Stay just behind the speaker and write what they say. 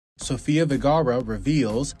Sofía Vergara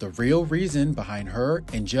reveals the real reason behind her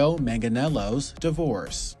and Joe Manganiello's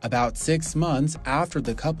divorce. About 6 months after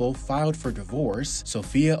the couple filed for divorce,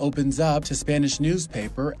 Sofia opens up to Spanish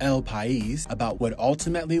newspaper El Pais about what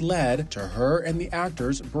ultimately led to her and the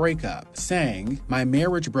actor's breakup, saying, "My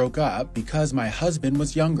marriage broke up because my husband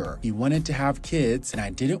was younger. He wanted to have kids and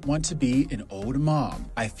I didn't want to be an old mom.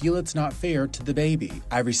 I feel it's not fair to the baby.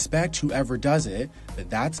 I respect whoever does it, but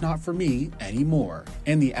that's not for me anymore."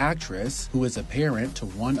 And the actress, who is a parent to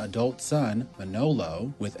one adult son,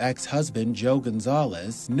 Manolo, with ex-husband Joe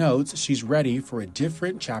Gonzalez, notes she's ready for a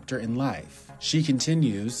different chapter in life. She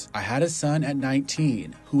continues, "I had a son at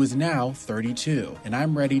 19 who is now 32, and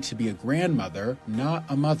I'm ready to be a grandmother, not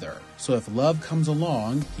a mother. So if love comes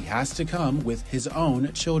along, he has to come with his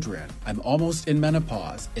own children. I'm almost in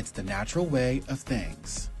menopause. It's the natural way of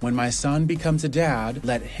things. When my son becomes a dad,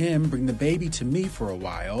 let him bring the baby to me for a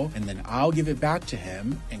while, and then I'll give it back to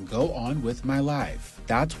him and go on with my life.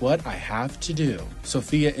 That's what I have to do."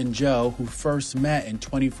 Sofia and Joe, who first met in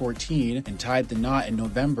 2014 and tied the knot in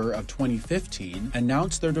November of 2015,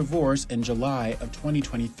 announced their divorce in July of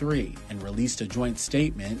 2023 and released a joint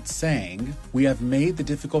statement saying, "We have made the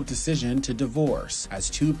difficult decision to divorce. As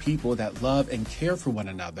two people that love and care for one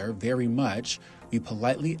another very much, we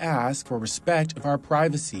politely ask for respect of our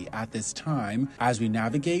privacy at this time as we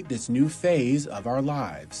navigate this new phase of our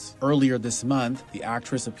lives." Earlier this month, the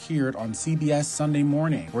actress appeared on CBS Sunday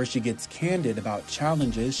Morning, where she gets candid about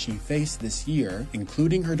challenges she faced this year,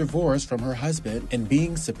 including her divorce from her husband and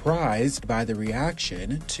being surprised by the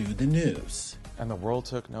reaction to the news. And the world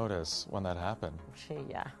took notice when that happened.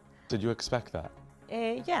 Yeah. Did you expect that?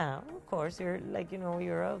 Yeah, of course.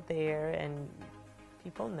 You're out there and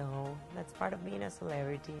people know. That's part of being a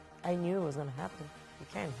celebrity. I knew it was going to happen. You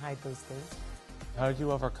can't hide those things. How did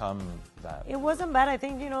you overcome that? It wasn't bad. I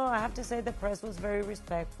think, I have to say the press was very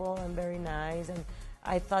respectful and very nice. And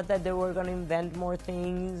I thought that they were going to invent more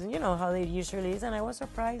things, how it usually is. And I was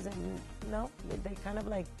surprised. And no, they kind of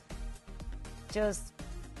just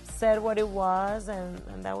said what it was and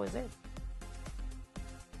that was it.